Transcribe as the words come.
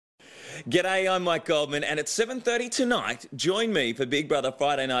G'day, I'm Mike Goldman, and at 7:30 tonight, join me for Big Brother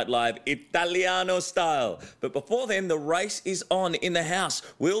Friday Night Live Italiano style. But before then, the race is on in the house.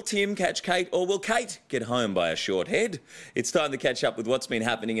 Will Tim catch Kate, or will Kate get home by a short head? It's time to catch up with what's been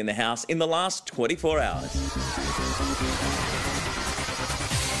happening in the house in the last 24 hours.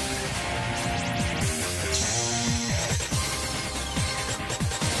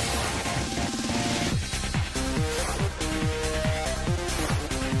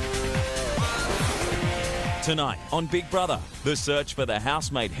 Tonight on Big Brother, the search for the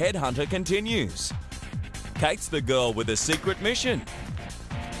housemate headhunter continues. Kate's the girl with a secret mission.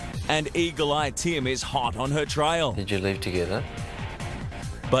 And eagle-eyed Tim is hot on her trail. Did you live together?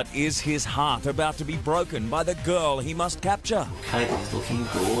 But is his heart about to be broken by the girl he must capture? Kate is looking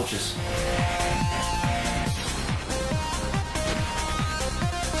gorgeous.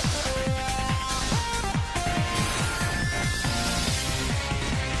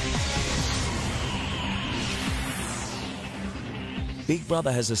 Big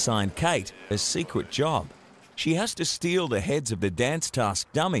Brother has assigned Kate a secret job. She has to steal the heads of the dance task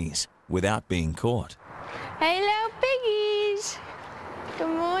dummies without being caught. Hey, little piggies. Good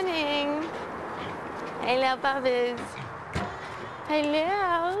morning. Hey, little bubbers.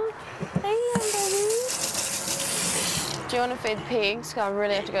 Hello. Hey, little bubbies. Do you want to feed the pigs? 'Cause I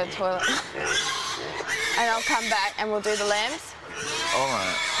really have to go to the toilet. And I'll come back and we'll do the lambs. All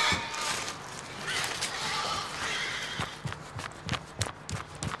right.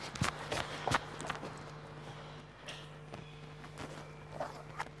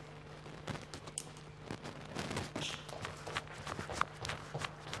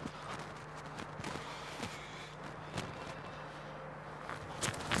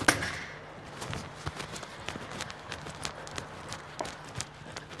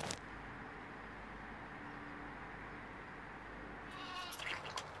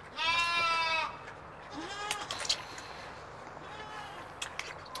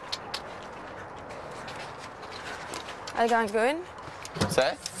 Are they going good? What's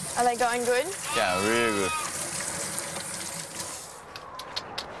that? Are they going good? Yeah, really good.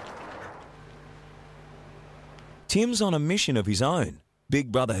 Tim's on a mission of his own.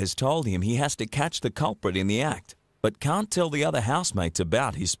 Big Brother has told him he has to catch the culprit in the act, but can't tell the other housemates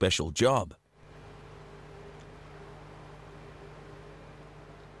about his special job.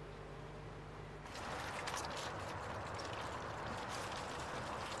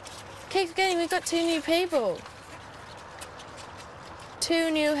 Keep forgetting we've got 2 new people.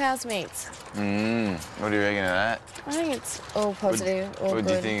 2 new housemates. What do you reckon of that? I think it's all positive, all What good.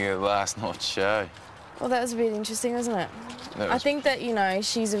 do you think of last night's show? Well, that was a bit interesting, wasn't it? That I was- think that, you know,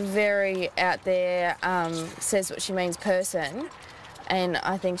 she's a very out there, says what she means person. And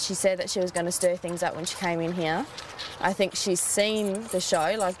I think she said that she was going to stir things up when she came in here. I think she's seen the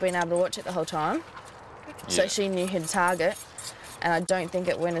show, like been able to watch it the whole time. So Yeah. she knew her target. And I don't think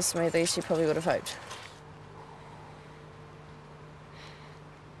it went as smoothly as she probably would have hoped.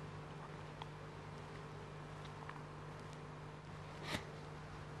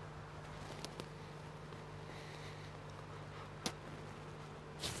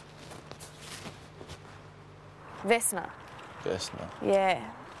 Vesna. Best now. Yeah,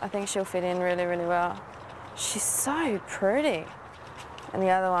 I think she'll fit in really, really well. She's so pretty. And the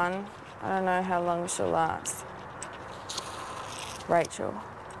other one, I don't know how long she'll last. Rachel.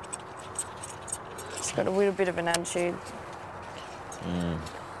 She's got a little bit of an attitude.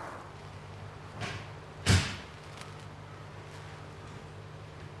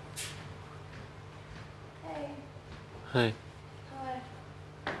 Hey. Hi.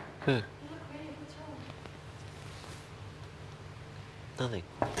 Who? You look really what's wrong? Nothing.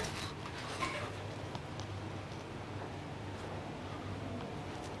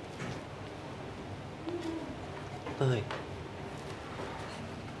 Nothing.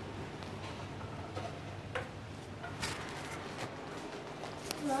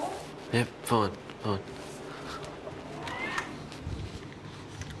 No? Yep, fine, fine.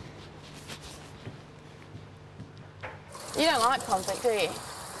 You don't like conflict, do you?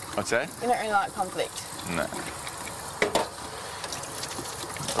 What's that? You don't really like conflict. No.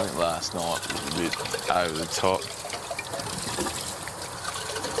 I think last night was a bit over the top.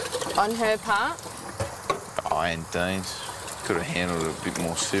 On her part? And Dean's could have handled it a bit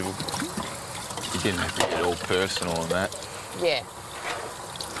more civil. You didn't have to get all personal on that. Yeah.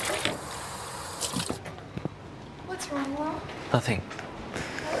 What's wrong, Mum? Nothing.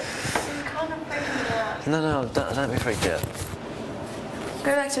 You're kind of freaking me out. No, don't be freaked out.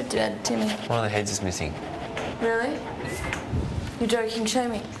 Go back to Dad, Timmy. One of the heads is missing. Really? You're joking, show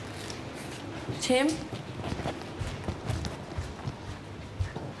me. Tim?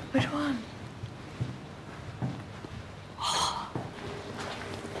 Which one?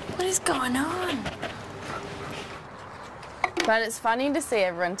 What is going on? But it's funny to see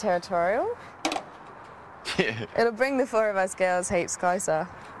everyone territorial. Yeah. It'll bring the four of us girls heaps closer,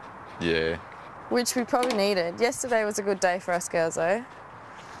 Yeah. which we probably needed. Yesterday was a good day for us girls though,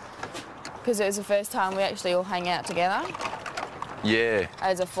 because it was the first time we actually all hang out together Yeah.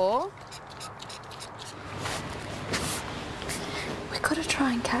 as a four. We gotta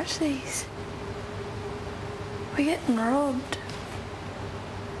try and catch these. We're getting robbed.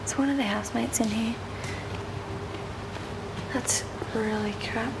 It's one of the housemates in here. That's really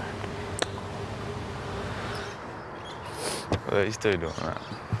crap. What are these two doing that?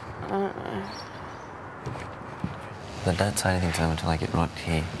 But don't say anything to them until I get right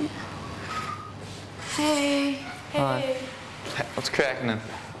here. Hey. Hi. Hey, what's cracking then?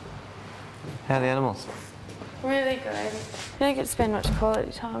 How are the animals? Really good. You don't get to spend much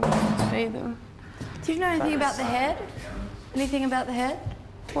quality time to feed them. Do you know anything about the head? Anything about the head?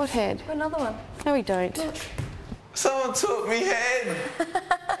 What head? Another one. No, we don't. Look. Someone took me head!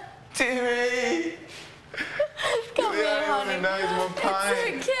 Timmy! Come here, honey. knows my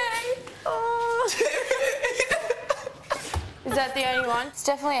pain. It's okay. Oh. Is that the only one? It's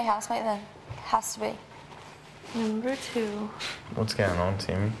definitely a housemate then. Has to be. Number 2. What's going on,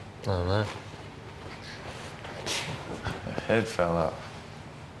 Timmy? I don't know. The head fell up.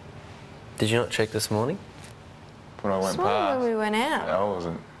 Did you not check this morning? When I went That's why when past, we went out. I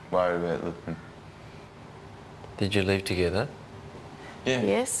wasn't worried about looking. Did you leave together? Yeah.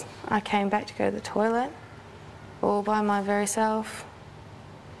 Yes, I came back to go to the toilet, all by my very self.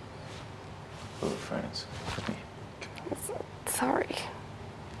 We were friends. Come here. Sorry.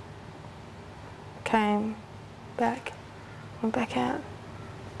 Came back, went back out,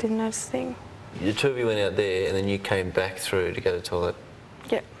 didn't notice a thing. The two of you went out there and then you came back through to go to the toilet,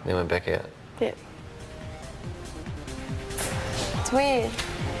 Yep, then went back out. yep. It's weird.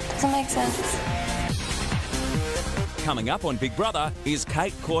 Doesn't make sense. Coming up on Big Brother is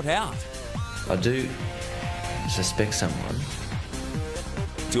Kate caught out. I do suspect someone.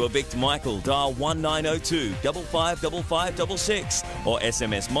 To evict Michael, dial 1902 555566 or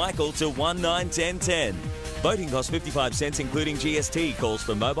SMS Michael to 191010. Voting costs 55 cents including GST. Calls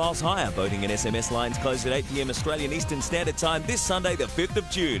for mobiles higher. Voting and SMS lines close at 8 p.m. Australian Eastern Standard Time this Sunday the 5th of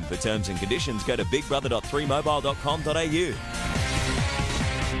June. For terms and conditions go to bigbrother.3mobile.com.au.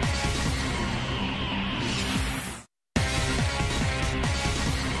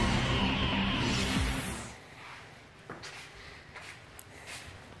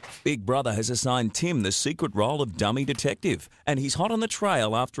 Big Brother has assigned Tim the secret role of dummy detective, and he's hot on the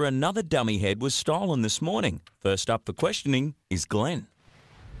trail after another dummy head was stolen this morning. First up for questioning is Glenn.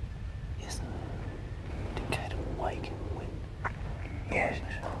 Yes. Did Kate wake when? Yes.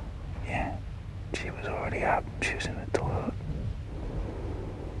 Yeah. She was already up. She was in the toilet.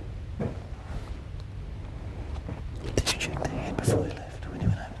 Did you check the head before you left when you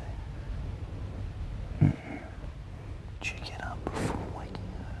went over there? Did you get up before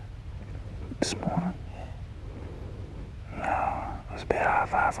waking her? This morning? No. It was about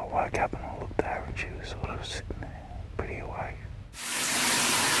half. I woke up and I looked at her and she was sort of sitting there, pretty awake.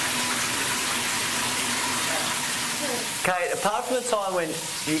 Kate, apart from the time when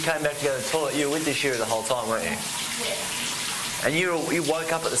you came back to go to the toilet, you were with this Shira the whole time, weren't you? Yeah. And you woke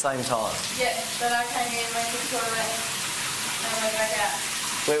up at the same time. Yeah, but I came in, went to the toilet, and went back out.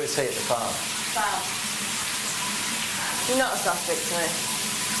 Where was he at the farm? Farm. You're not a suspect to me.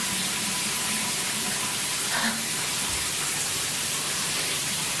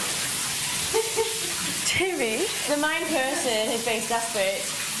 Timmy? The main person who's being suspect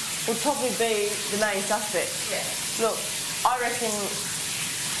would probably be the main suspect. Yeah. Look, I reckon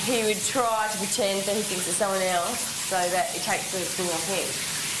he would try to pretend that he thinks it's someone else so that it takes the thing off him.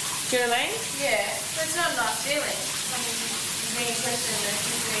 Do you know what I mean? Yeah, but it's not a nice feeling. Being questioned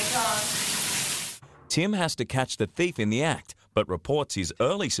at any time. Tim has to catch the thief in the act, but reports his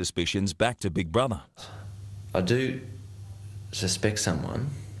early suspicions back to Big Brother. I do suspect someone.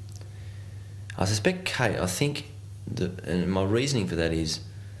 I suspect Kate. I think, and my reasoning for that is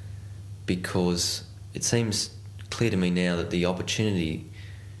because it seems clear to me now that the opportunity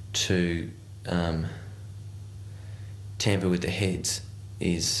to tamper with the heads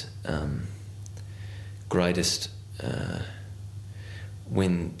is greatest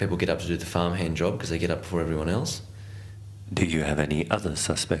when people get up to do the farmhand job because they get up before everyone else. Do you have any other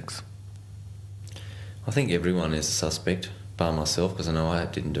suspects? I think everyone is a suspect, bar myself, because I know I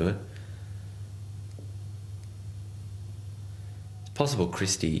didn't do it. It's possible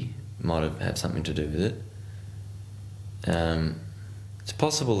Christy might have had something to do with it. It's It's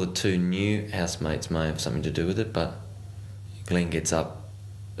possible the two new housemates may have something to do with it, but Glenn gets up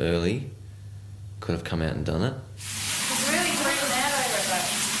early, could have come out and done it. It's really freaking out over it though.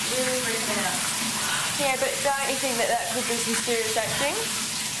 Really freaking out. Yeah, but don't you think that could be some serious acting?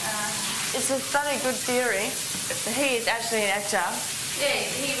 It's a funny good theory. He is actually an actor. Yeah,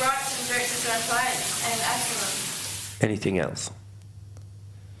 he writes and directs his own plays and acts in them. Anything else?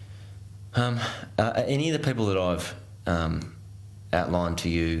 Any of the people that I've outlined to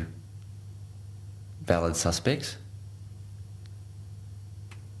you valid suspects?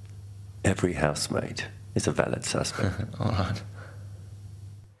 Every housemate is a valid suspect. All right.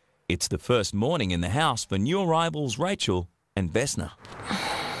 It's the first morning in the house for new arrivals Rachel and Vesna.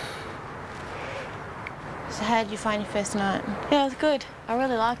 So how did you find your first night? Yeah, it was good. I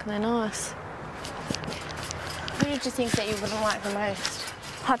really like them, they're nice. Who did you think that you wouldn't like the most?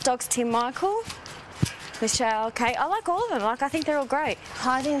 Hot Dogs Tim Michael, Michelle, Kate. I like all of them. Like, I think they're all great.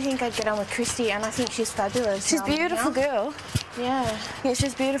 I didn't think I'd get on with Christy, and I think she's fabulous. She's a beautiful girl. Yeah. Yeah,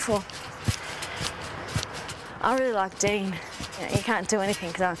 she's beautiful. I really like Dean. You can't do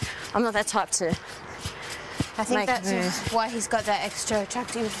anything because I'm not that type to I think make that's a move. why he's got that extra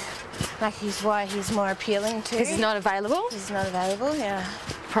attractive, like why he's more appealing to. Because he's not available? He's not available, yeah.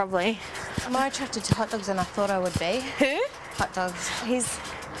 Probably. I'm more attracted to hot dogs than I thought I would be. Who? Hot dogs. He's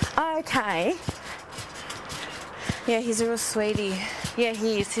okay. Yeah, he's a real sweetie. Yeah,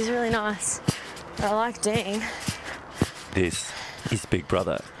 he is. He's really nice. But I like Dean. This is Big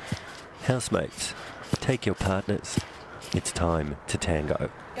Brother. Housemates, take your partners. It's time to tango.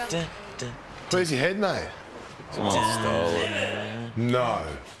 Where's your head, mate? Someone stole it. No.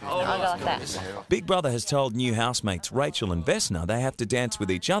 I go like that. Big Brother has told new housemates Rachel and Vesna they have to dance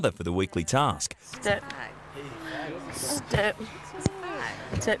with each other for the weekly task. Step. Step.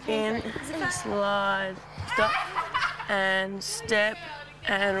 Step in. Slide. Stop. And step.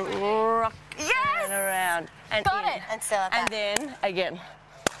 And rock. Yes! And around. And Got in. it. And still like that. And then again.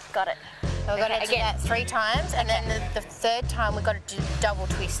 Got it. So we've got to do that 3 times, and then the third time we've got to do double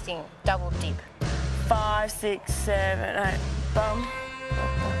twisting, double dip. 5, 6, 7, 8. Bum.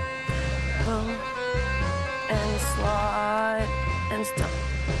 Bum. And slide. And stop.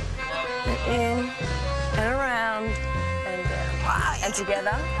 And in. And around. And down. Wow. And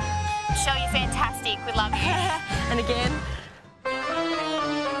together. Show you're fantastic. We love you. And again. Oh,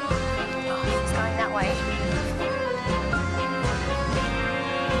 it's going that way.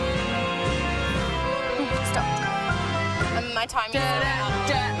 Stop. My time is around.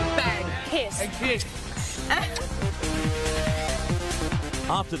 Bang. Kiss. And kiss.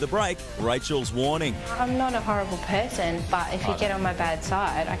 After the break, Rachel's warning. I'm not a horrible person, but if you get on my bad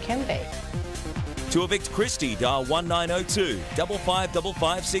side, I can be. To evict Christy, dial 1902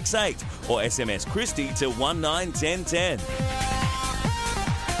 555568 or SMS Christy to 191010.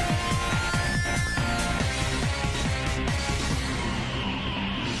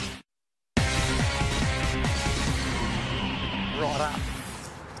 Right up.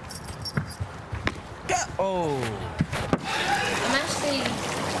 Go. Oh. I'm actually a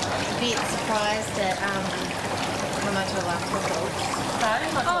bit surprised at how much I like football.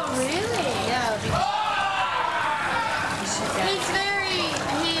 Oh, really? Yeah.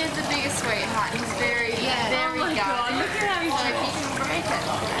 He is the biggest sweetheart. He's very, very Oh my God, look at how he So if you can break it.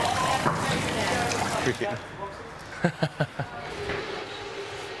 Cricket.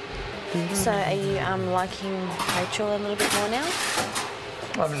 So are you liking Rachel a little bit more now?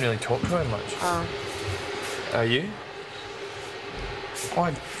 I haven't really talked to her much. Oh. Are you?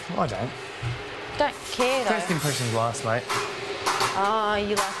 I don't. Don't care though. First impressions last, mate. Oh,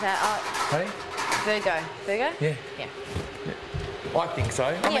 you like that? Oh, Hey? Virgo. Virgo? Yeah. Yeah. I think so.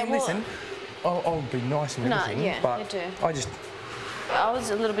 I mean, well- listen, I'll be nice and No, everything, yeah, but you do. I was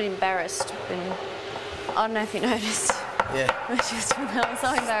a little bit embarrassed when, I don't know if you noticed. Yeah. When she was I was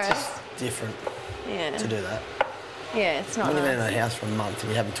so embarrassed. Different Yeah. to do that. Yeah, it's not When you've been in nice. a house for a month and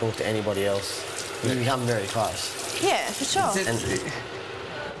you haven't talked to anybody else, you become very close. Yeah, for sure. And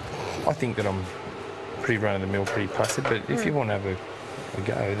I think that I'm pretty run-of-the-mill, pretty placid, but if you want to have a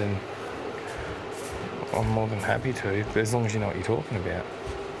go, then I'm more than happy to, but as long as you know what you're talking about,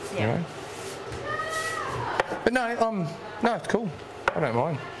 you know? But no, it's cool. I don't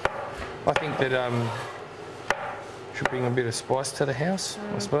mind. I think that should bring a bit of spice to the house,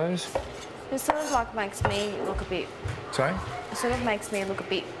 I suppose. It sort of like makes me look a bit, Sorry? it sort of makes me look a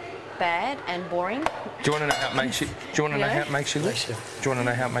bit bad and boring. Do you want to know how it makes you? Do you want to know how it makes you look? Do you want to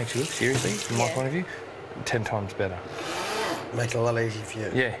know how it makes you look? Seriously, from my point of view, 10 times better. make it a lot easier for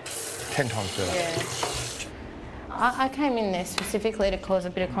you. Yeah, 10 times better. Yeah. I came in there specifically to cause a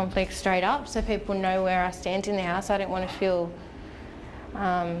bit of conflict straight up, so people know where I stand in the house. I didn't want to feel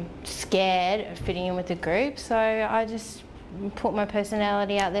scared of fitting in with the group, so I just put my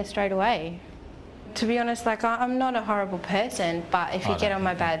personality out there straight away. To be honest, like, I'm not a horrible person, but if you get on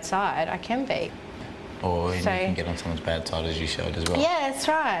my bad side, I can be. Or you can get on someone's bad side, as you showed as well. Yeah, that's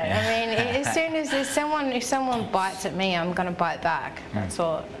right. Yeah. I mean, as soon as if someone bites at me, I'm going to bite back. That's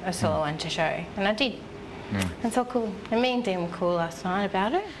all I wanted to show, and I did. It's all cool. And me and Dean were cool last night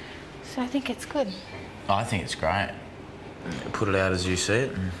about it, so I think it's good. I think it's great. Put it out as you see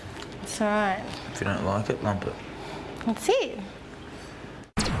it. It's all right. If you don't like it, lump it. That's it.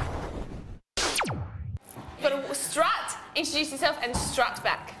 Got to strut, introduce yourself and strut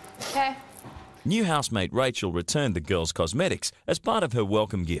back. Okay? New housemate Rachel returned the girls' cosmetics as part of her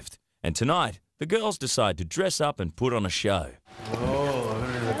welcome gift. And tonight, the girls decide to dress up and put on a show. Oh,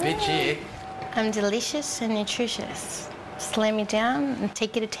 a bitch here. I'm delicious and nutritious. Slam me down and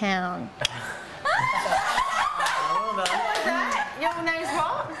take you to town. Your name's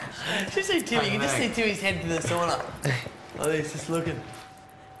what? Just see Timmy. You can just see Timmy's head to the sauna. Oh, he's just looking.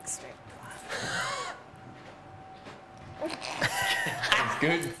 That's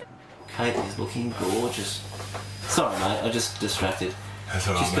good. Kate is looking gorgeous. Sorry, mate. I just distracted. That's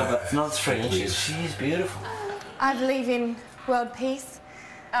all right, She's got mate. about another 3 inches. She's beautiful. I believe in world peace.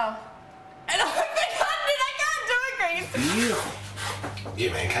 Oh. And I've been hunted. I can't do it, Grace. Beautiful.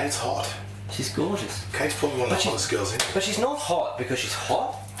 Yeah, man, Kate's hot. She's gorgeous. Kate's probably one of the hottest girls in here. But she's not hot because she's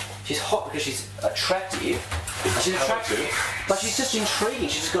hot. She's hot because she's attractive. She's attractive, but she's just intriguing.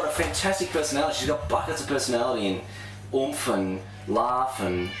 She's just got a fantastic personality. She's got buckets of personality and oomph and laugh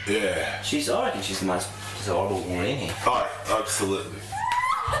and... Yeah. I reckon she's the most desirable woman in here. Oh, absolutely.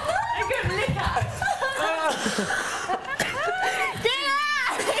 A good liquor. Get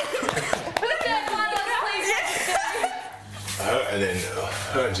out! Put that one on, please. Her and then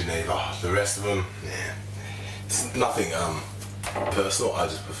her and Geneva. The rest of them, yeah. It's nothing personal. I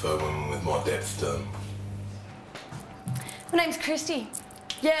just prefer women with more depth to them. My name's Christy.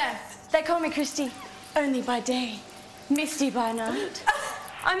 Yeah, they call me Christy. Only by day, misty by night.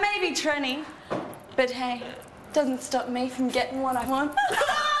 I may be trendy, but hey, doesn't stop me from getting what I want.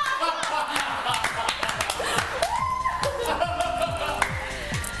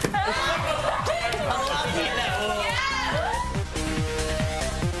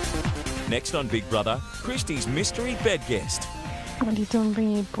 Next on Big Brother, Christy's mystery bed guest. What are you doing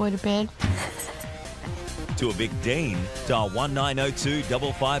bringing your boy to bed? To a big Dean, dial 1902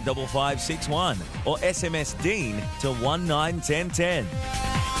 555561 or SMS Dean to 191010.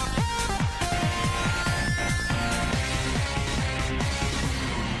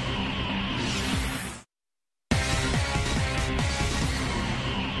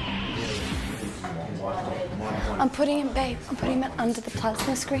 I'm putting him, babe, I'm putting him under the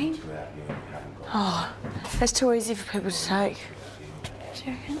plasma screen. Oh, that's too easy for people to take. Do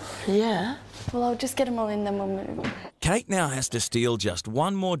you reckon? Yeah. Well, I'll just get them all in, then we'll move. Kate now has to steal just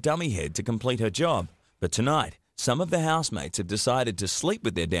one more dummy head to complete her job. But tonight, some of the housemates have decided to sleep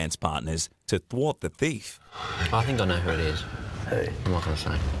with their dance partners to thwart the thief. I think I know who it is. Who? I'm not going to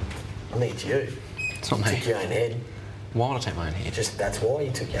say. I mean, it's you. It's not me. You took your own head. Why would I take my own head? Just that's why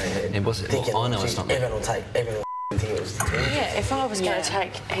you took your own head. It was. Well, I know it's not me. Everyone will take. Everyone will think it was the twins. Yeah, if I was going to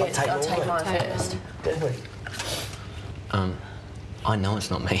take his, I'll take mine first. Definitely. I know it's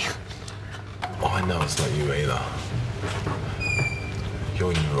not me. I know it's not you either.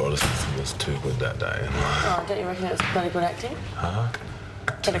 Your neuroticism was too good that day. Oh, don't you reckon it was bloody good acting? Huh?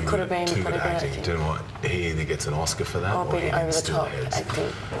 But it could have been too bloody good good acting. acting. Do you know what? He either gets an Oscar for that Or or he being can over the steal top heads.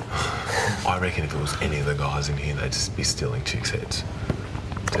 acting. I reckon if it was any of the guys in here, they'd just be stealing chicks' heads.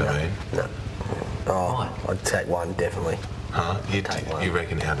 Do you know what I mean? No. Oh, I'd take one, definitely. Huh? You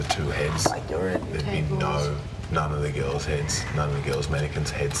reckon out of two heads, Take your head. there'd be none of the girls' heads, none of the girls'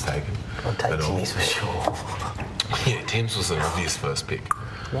 mannequins' heads taken. I'd take Timmy's for sure. Yeah, Tim's was an obvious first pick.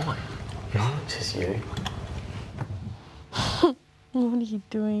 Why? Just you. What are you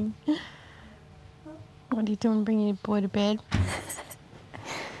doing? What are you doing bringing your boy to bed?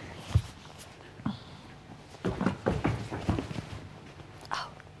 I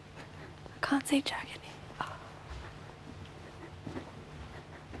can't see Jack in here.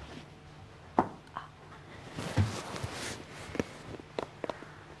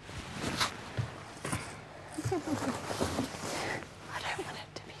 I don't want it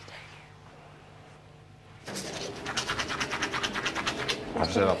to be taken. I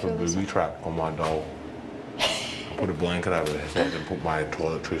set up a booby trap on my doll. I put a blanket over his head and put my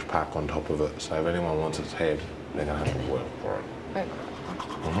toiletries pack on top of it, so if anyone wants its head, they're going to have to work for it.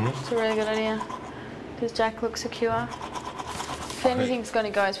 It's a really good idea. Because Jack looks secure. If anything's going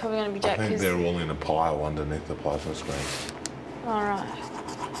to go, it's probably going to be Jack. I think they're all in a pile underneath the plasma screen. All right.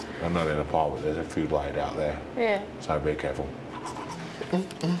 I'm not in a pile, but there's a few laid out there. Yeah. So be careful.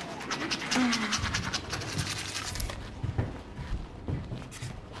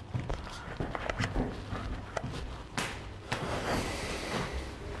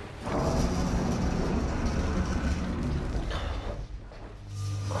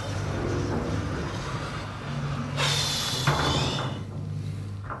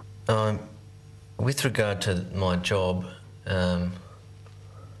 With regard to my job,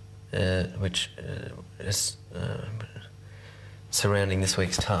 which is surrounding this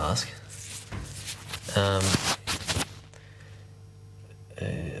week's task, I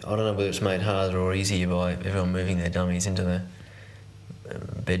don't know whether it's made harder or easier by everyone moving their dummies into the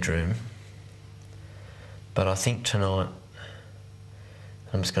bedroom, but I think tonight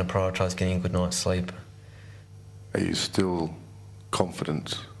I'm just going to prioritise getting a good night's sleep. Are you still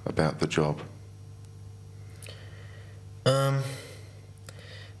confident about the job?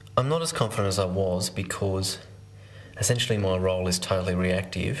 I'm not as confident as I was because essentially my role is totally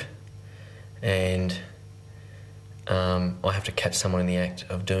reactive and I have to catch someone in the act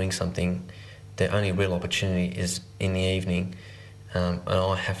of doing something. The only real opportunity is in the evening and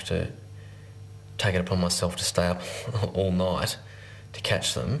I have to take it upon myself to stay up all night to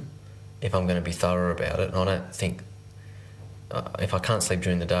catch them if I'm going to be thorough about it. And I don't think, if I can't sleep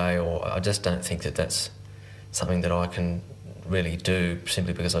during the day, or I just don't think that that's something that I can really do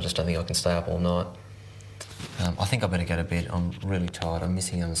simply because I just don't think I can stay up all night. I think I better go to bed. I'm really tired. I'm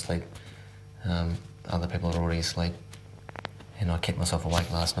missing out on sleep. Other people are already asleep and I kept myself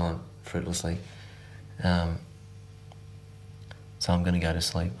awake last night fruitlessly. So I'm going to go to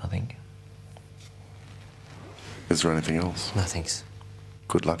sleep, I think. Is there anything else? No, thanks.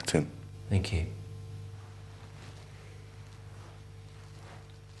 Good luck, Tim. Thank you.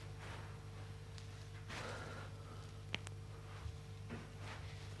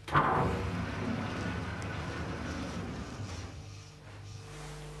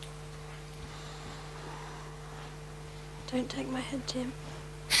 Don't take my head, Tim.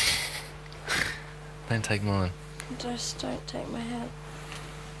 Don't take mine. Just don't take my head.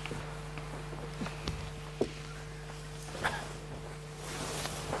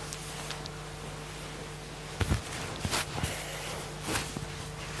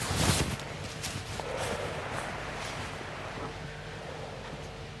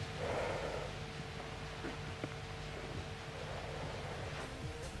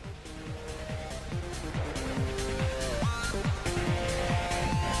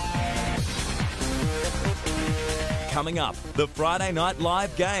 Coming up, the Friday Night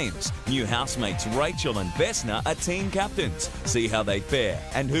Live games. New housemates Rachel and Vesna are team captains. See how they fare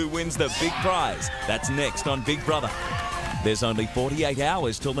and who wins the big prize. That's next on Big Brother. There's only 48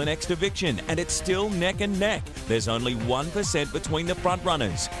 hours till the next eviction and it's still neck and neck. There's only 1% between the front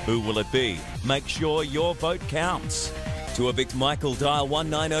runners. Who will it be? Make sure your vote counts. To evict Michael, dial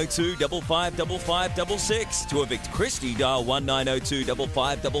 1902 555566. To evict Christy, dial 1902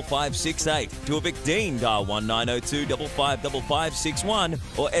 555568. To evict Dean, dial 1902 555561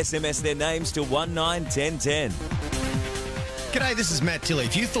 or SMS their names to 191010. G'day, this is Matt Tilley.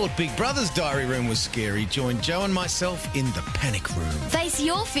 If you thought Big Brother's diary room was scary, join Joe and myself in the panic room. Face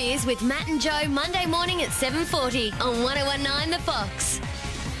your fears with Matt and Joe Monday morning at 7:40 on 1019 The Fox.